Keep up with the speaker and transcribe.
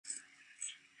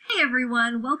Hi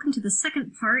everyone, welcome to the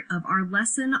second part of our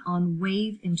lesson on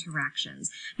wave interactions.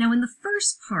 Now in the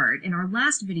first part, in our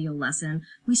last video lesson,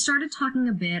 we started talking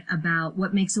a bit about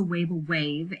what makes a wave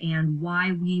and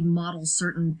why we model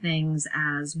certain things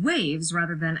as waves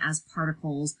rather than as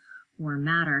particles or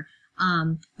matter.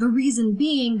 The reason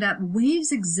being that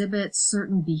waves exhibit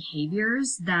certain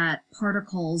behaviors that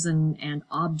particles and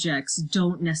objects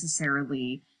don't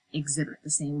necessarily exhibit the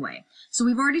same way. So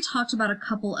we've already talked about a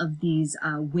couple of these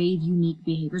wave unique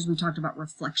behaviors. We've talked about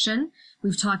reflection.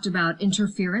 We've talked about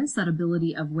interference, that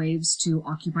ability of waves to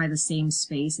occupy the same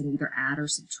space and either add or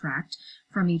subtract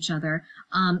from each other.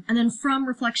 And then from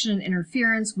reflection and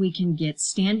interference, we can get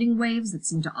standing waves that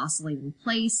seem to oscillate in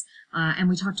place. And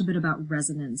we talked a bit about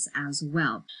resonance as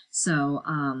well. So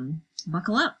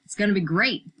buckle up. It's going to be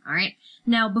great. All right.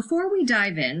 Now, before we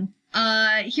dive in,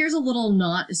 here's a little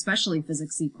not especially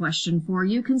physicsy question for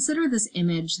you. Consider this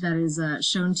image that is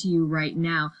shown to you right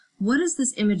now. What is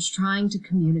this image trying to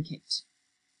communicate?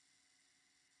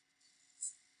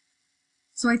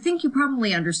 So I think you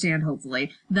probably understand,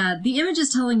 hopefully, that the image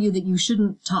is telling you that you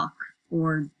shouldn't talk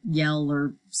or yell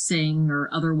or sing or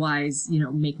otherwise,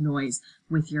 make noise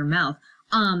with your mouth.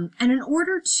 And in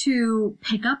order to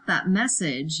pick up that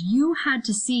message, you had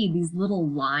to see these little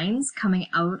lines coming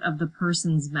out of the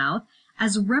person's mouth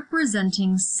as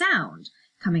representing sound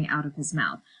coming out of his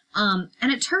mouth.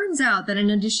 And it turns out that in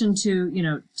addition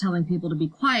to, telling people to be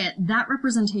quiet, that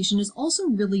representation is also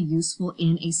really useful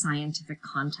in a scientific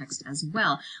context as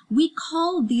well. We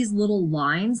call these little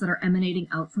lines that are emanating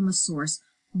out from a source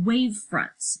wave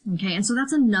fronts, okay? And so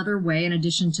that's another way, in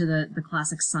addition to the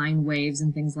classic sine waves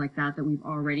and things like that we've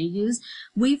already used.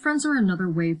 Wave fronts are another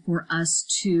way for us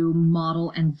to model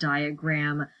and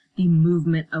diagram the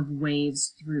movement of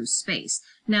waves through space.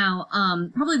 Now,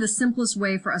 probably the simplest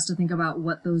way for us to think about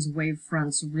what those wave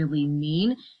fronts really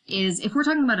mean is if we're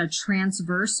talking about a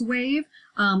transverse wave,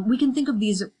 we can think of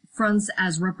these fronts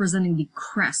as representing the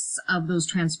crests of those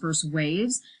transverse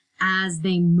waves as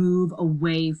they move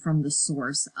away from the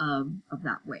source of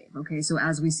that wave, okay? So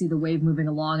as we see the wave moving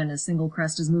along and a single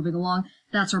crest is moving along,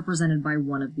 that's represented by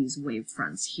one of these wave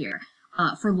fronts here.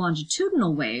 For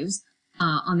longitudinal waves,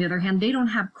 on the other hand, they don't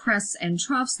have crests and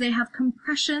troughs. They have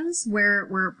compressions where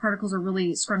particles are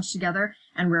really scrunched together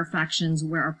and rarefactions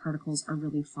where our particles are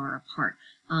really far apart.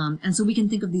 And so we can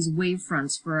think of these wave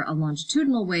fronts for a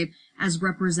longitudinal wave as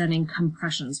representing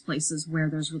compressions, places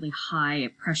where there's really high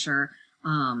pressure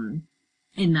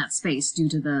in that space due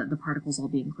to the particles all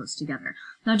being close together.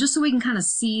 Now, just so we can kind of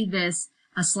see this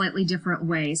a slightly different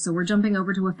way, so we're jumping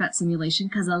over to a PhET simulation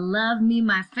because I love me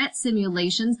my PhET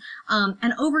simulations.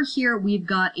 And over here we've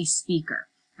got a speaker,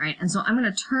 right? And so I'm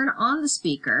going to turn on the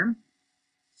speaker,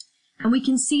 and we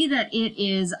can see that it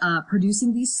is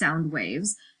producing these sound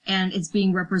waves, and it's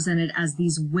being represented as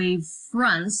these wave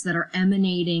fronts that are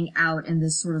emanating out in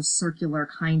this sort of circular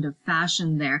kind of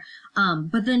fashion there.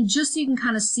 But then just so you can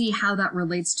kind of see how that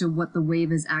relates to what the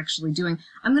wave is actually doing,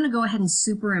 I'm going to go ahead and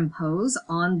superimpose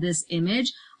on this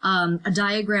image a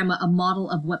diagram, a model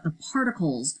of what the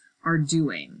particles are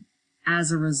doing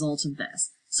as a result of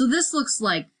this. So this looks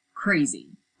like crazy,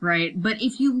 right? But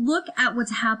if you look at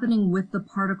what's happening with the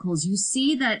particles, you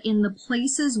see that in the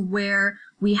places where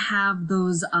we have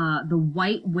those, the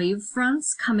white wave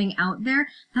fronts coming out there,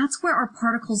 that's where our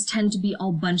particles tend to be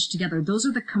all bunched together. Those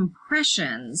are the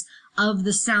compressions of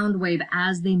the sound wave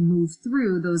as they move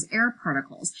through those air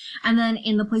particles. And then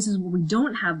in the places where we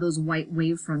don't have those white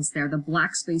wave fronts there, the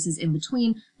black spaces in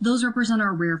between, those represent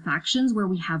our rarefactions where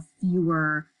we have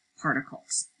fewer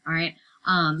particles, all right?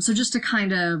 So just to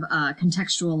kind of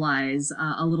contextualize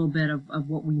a little bit of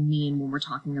what we mean when we're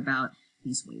talking about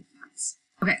these wave fronts.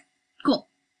 Okay, cool.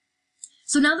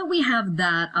 So now that we have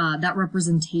that that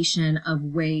representation of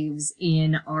waves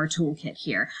in our toolkit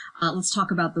here, let's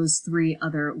talk about those three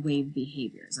other wave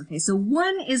behaviors. Okay, so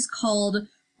one is called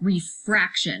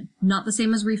refraction, not the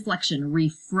same as reflection,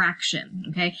 refraction,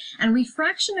 okay? And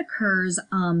refraction occurs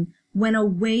when a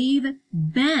wave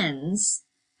bends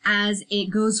as it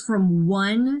goes from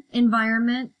one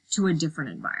environment to a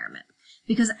different environment.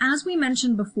 Because as we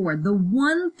mentioned before, the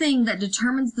one thing that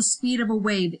determines the speed of a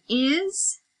wave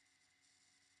is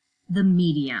the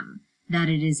medium that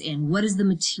it is in. What is the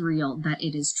material that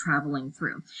it is traveling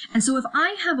through? And so if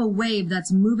I have a wave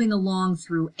that's moving along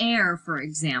through air, for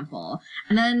example,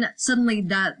 and then suddenly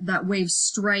that wave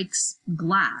strikes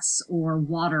glass or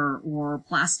water or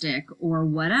plastic or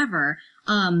whatever,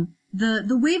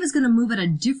 the wave is going to move at a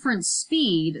different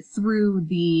speed through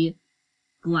the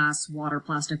glass, water,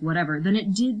 plastic, whatever, than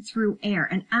it did through air.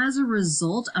 And as a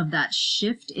result of that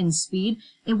shift in speed,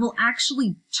 it will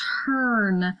actually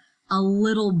turn a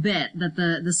little bit, that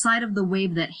the side of the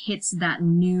wave that hits that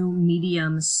new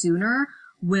medium sooner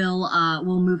will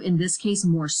move, in this case,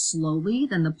 more slowly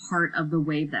than the part of the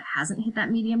wave that hasn't hit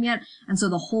that medium yet. And so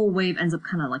the whole wave ends up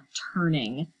kind of like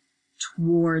turning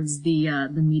towards the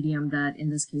medium that, in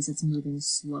this case, it's moving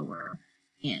slower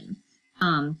in.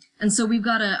 And so we've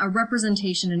got a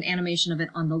representation, an animation of it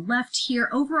on the left here.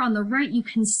 Over on the right, you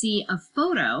can see a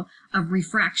photo of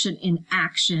refraction in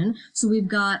action. So we've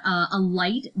got a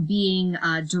light being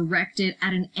directed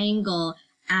at an angle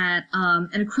at an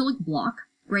acrylic block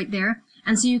right there.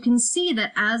 And so you can see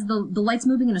that as the light's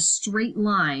moving in a straight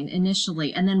line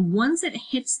initially, and then once it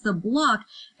hits the block,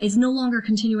 it's no longer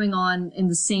continuing on in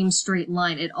the same straight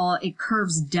line. It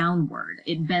curves downward.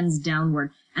 It bends downward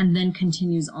and then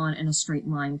continues on in a straight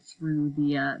line through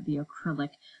the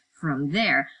acrylic from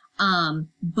there.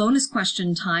 Bonus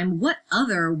question time. What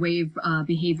other wave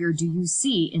behavior do you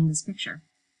see in this picture?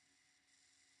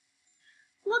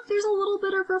 Look, there's a little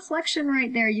bit of reflection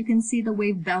right there. You can see the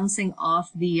wave bouncing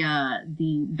off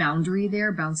the boundary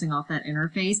there, bouncing off that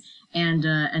interface,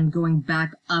 and going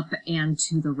back up and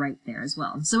to the right there as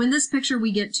well. So in this picture,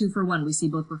 we get 2 for 1. We see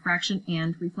both refraction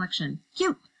and reflection.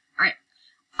 Cute. All right.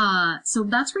 So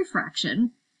that's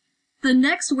refraction. The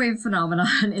next wave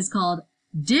phenomenon is called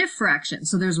diffraction.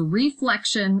 So there's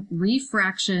reflection,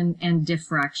 refraction, and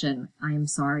diffraction. I am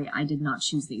sorry, I did not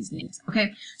choose these names.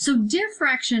 Okay, so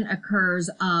diffraction occurs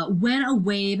when a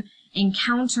wave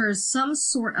encounters some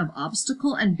sort of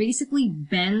obstacle and basically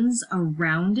bends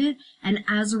around it, and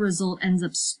as a result ends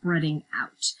up spreading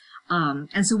out.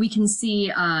 And so we can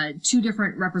see 2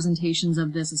 different representations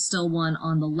of this, a still one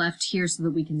on the left here, so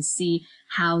that we can see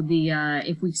how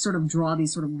if we sort of draw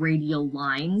these sort of radial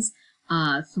lines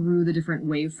through the different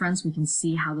wave fronts, we can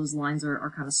see how those lines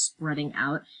are kind of spreading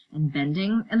out and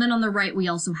bending. And then on the right, we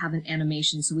also have an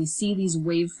animation. So we see these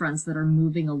wave fronts that are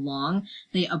moving along.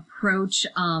 They approach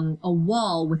a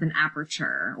wall with an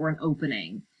aperture or an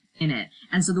opening in it.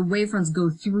 And so the wave fronts go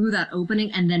through that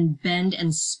opening and then bend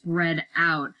and spread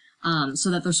out so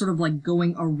that they're sort of like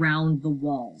going around the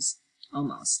walls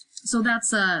almost. So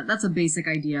that's a basic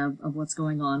idea of what's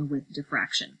going on with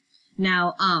diffraction.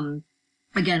 Now,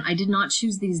 again, I did not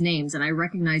choose these names, and I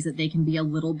recognize that they can be a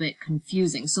little bit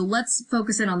confusing. So let's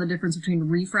focus in on the difference between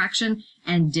refraction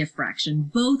and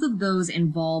diffraction. Both of those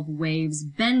involve waves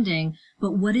bending,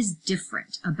 but what is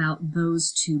different about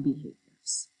those 2 behaviors?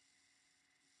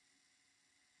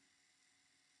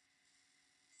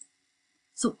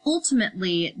 So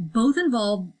ultimately, both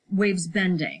involve waves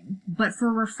bending, but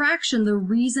for refraction, the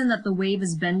reason that the wave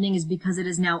is bending is because it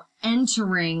is now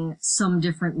entering some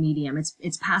different medium.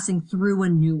 It's passing through a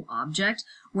new object,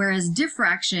 whereas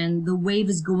diffraction, the wave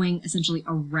is going essentially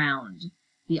around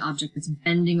the object. It's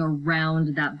bending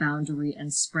around that boundary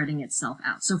and spreading itself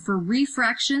out. So for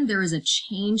refraction, there is a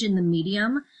change in the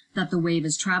medium that the wave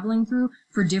is traveling through.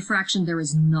 For diffraction, there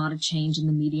is not a change in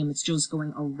the medium. It's just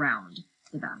going around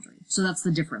the boundary. So that's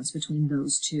the difference between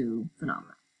those 2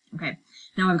 phenomena. Okay,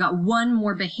 now I've got one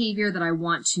more behavior that I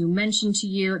want to mention to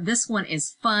you. This one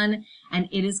is fun, and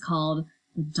it is called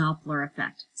the Doppler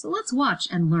effect. So let's watch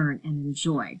and learn and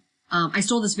enjoy. I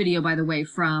stole this video, by the way,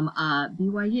 from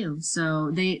BYU, so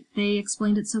they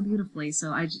explained it so beautifully,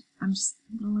 so I'm just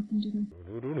gonna let them do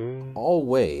it. All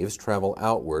waves travel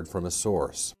outward from a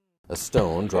source. A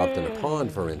stone dropped in a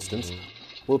pond, for instance,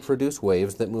 will produce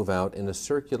waves that move out in a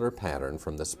circular pattern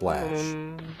from the splash.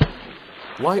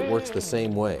 Light works the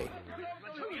same way.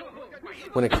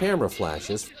 When a camera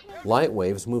flashes, light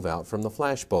waves move out from the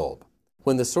flash bulb.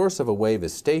 When the source of a wave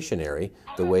is stationary,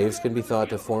 the waves can be thought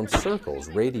to form circles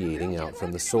radiating out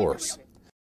from the source.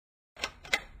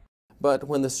 But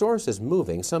when the source is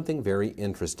moving, something very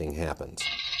interesting happens.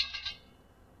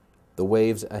 The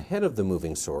waves ahead of the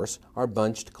moving source are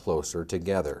bunched closer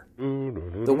together.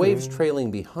 The waves trailing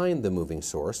behind the moving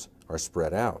source are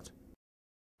spread out.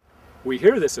 We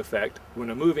hear this effect when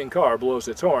a moving car blows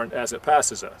its horn as it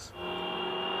passes us.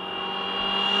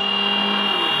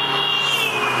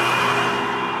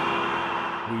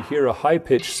 We hear a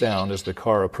high-pitched sound as the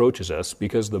car approaches us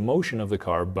because the motion of the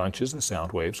car bunches the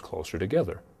sound waves closer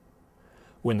together.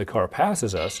 When the car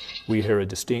passes us, we hear a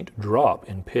distinct drop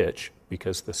in pitch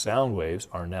because the sound waves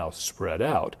are now spread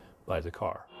out by the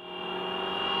car.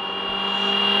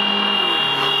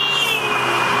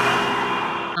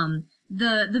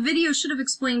 The video should have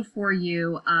explained for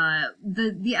you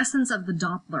the essence of the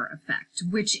Doppler effect,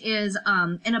 which is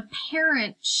an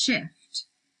apparent shift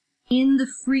in the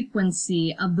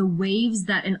frequency of the waves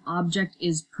that an object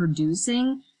is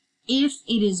producing if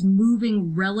it is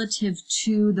moving relative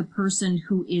to the person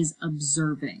who is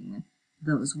observing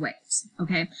those waves.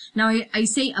 Okay. Now I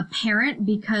say apparent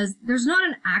because there's not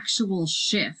an actual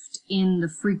shift in the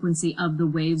frequency of the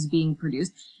waves being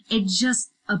produced. It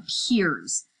just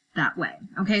appears that way.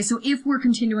 Okay. So if we're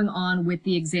continuing on with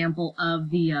the example of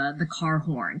the car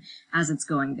horn as it's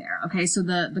going there. Okay. So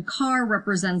the car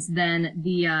represents then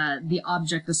the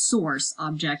object, the source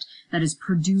object that is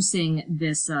producing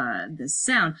this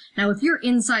sound. Now, if you're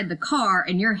inside the car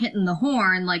and you're hitting the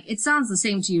horn, like, it sounds the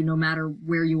same to you no matter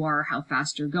where you are or how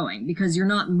fast you're going, because you're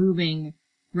not moving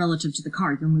relative to the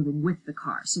car, you're moving with the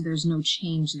car. So there's no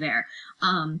change there.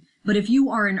 But if you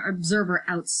are an observer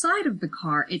outside of the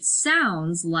car, it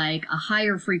sounds like a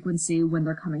higher frequency when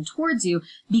they're coming towards you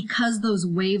because those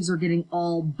waves are getting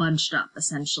all bunched up,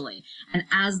 essentially. And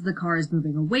as the car is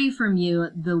moving away from you,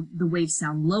 the waves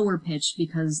sound lower pitched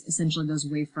because essentially those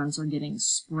wave fronts are getting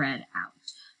spread out.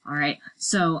 All right.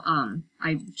 So,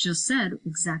 I just said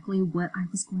exactly what I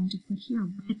was going to put here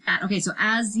with that. Okay. So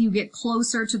as you get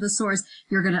closer to the source,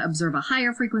 you're going to observe a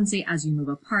higher frequency. As you move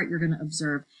apart, you're going to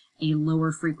observe a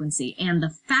lower frequency. And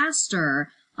the faster,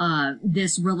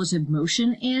 this relative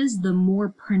motion is, the more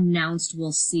pronounced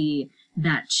we'll see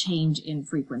that change in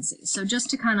frequency. So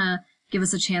just to kind of give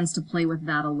us a chance to play with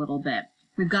that a little bit,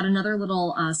 we've got another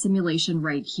little, simulation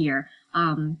right here.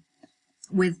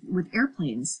 With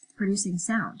airplanes producing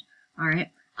sound. All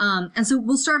right. And so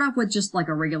we'll start off with just like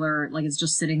a regular, like it's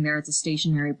just sitting there. It's a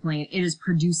stationary plane. It is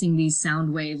producing these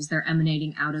sound waves. They're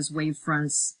emanating out as wave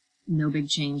fronts. No big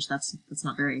change. That's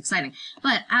not very exciting.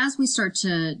 But as we start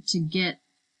to get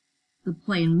the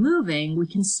plane moving, we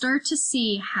can start to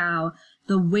see how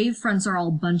the wave fronts are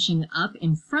all bunching up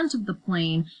in front of the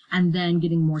plane and then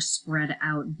getting more spread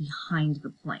out behind the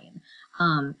plane.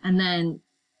 And then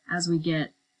as we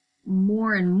get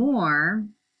more and more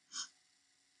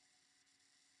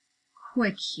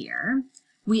quick here,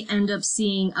 we end up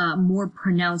seeing more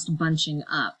pronounced bunching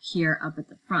up here up at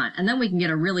the front. And then we can get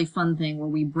a really fun thing where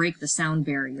we break the sound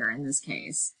barrier in this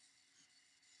case.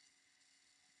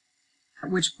 At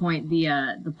which point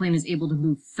the plane is able to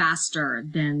move faster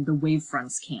than the wave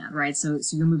fronts can, right? So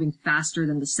you're moving faster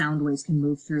than the sound waves can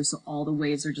move through, so all the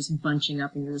waves are just bunching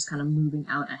up and you're just kind of moving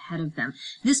out ahead of them.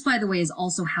 This, by the way, is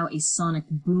also how a sonic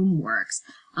boom works,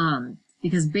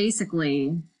 because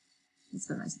basically, let's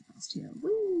go nice and fast here.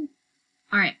 Woo!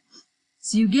 All right.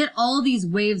 So you get all these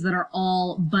waves that are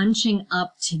all bunching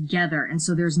up together. And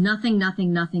so there's nothing,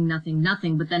 nothing, nothing, nothing,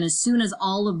 nothing. But then as soon as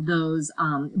all of those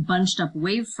bunched up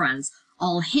wave fronts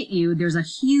all hit you, there's a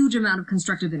huge amount of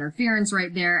constructive interference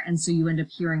right there. And so you end up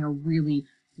hearing a really,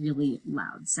 really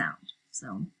loud sound.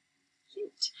 So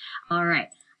cute. All right.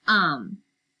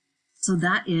 So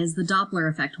that is the Doppler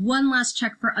effect. One last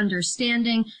check for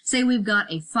understanding. Say we've got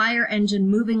a fire engine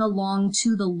moving along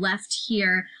to the left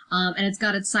here, and it's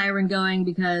got its siren going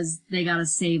because they gotta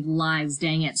save lives,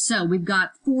 dang it. So we've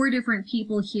got 4 different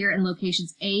people here in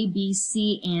locations A, B,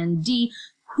 C, and D.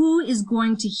 Who is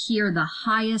going to hear the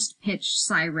highest pitched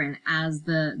siren as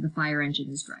the fire engine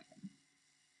is driving?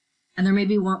 And there may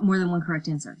be more than one correct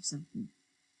answer. So.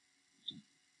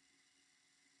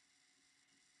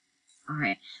 All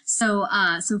right. So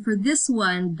for this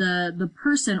one, the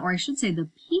person, or I should say the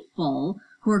people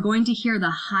who are going to hear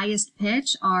the highest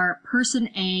pitch are person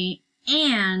A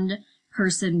and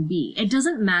person B. It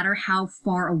doesn't matter how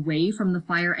far away from the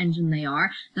fire engine they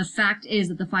are. The fact is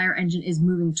that the fire engine is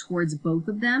moving towards both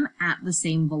of them at the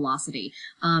same velocity.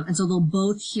 And so they'll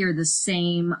both hear the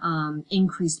same,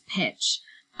 increased pitch,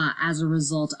 as a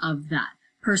result of that.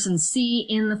 Person C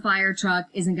in the fire truck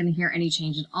isn't going to hear any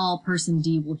change at all. Person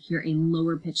D will hear a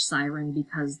lower pitch siren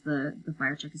because the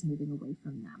fire truck is moving away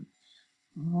from them.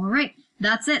 All right,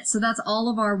 that's it. So that's all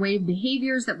of our wave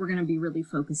behaviors that we're going to be really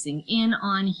focusing in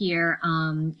on here.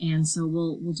 And so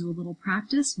we'll do a little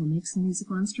practice. We'll make some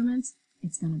musical instruments.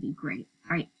 It's going to be great.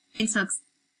 All right, thanks, folks.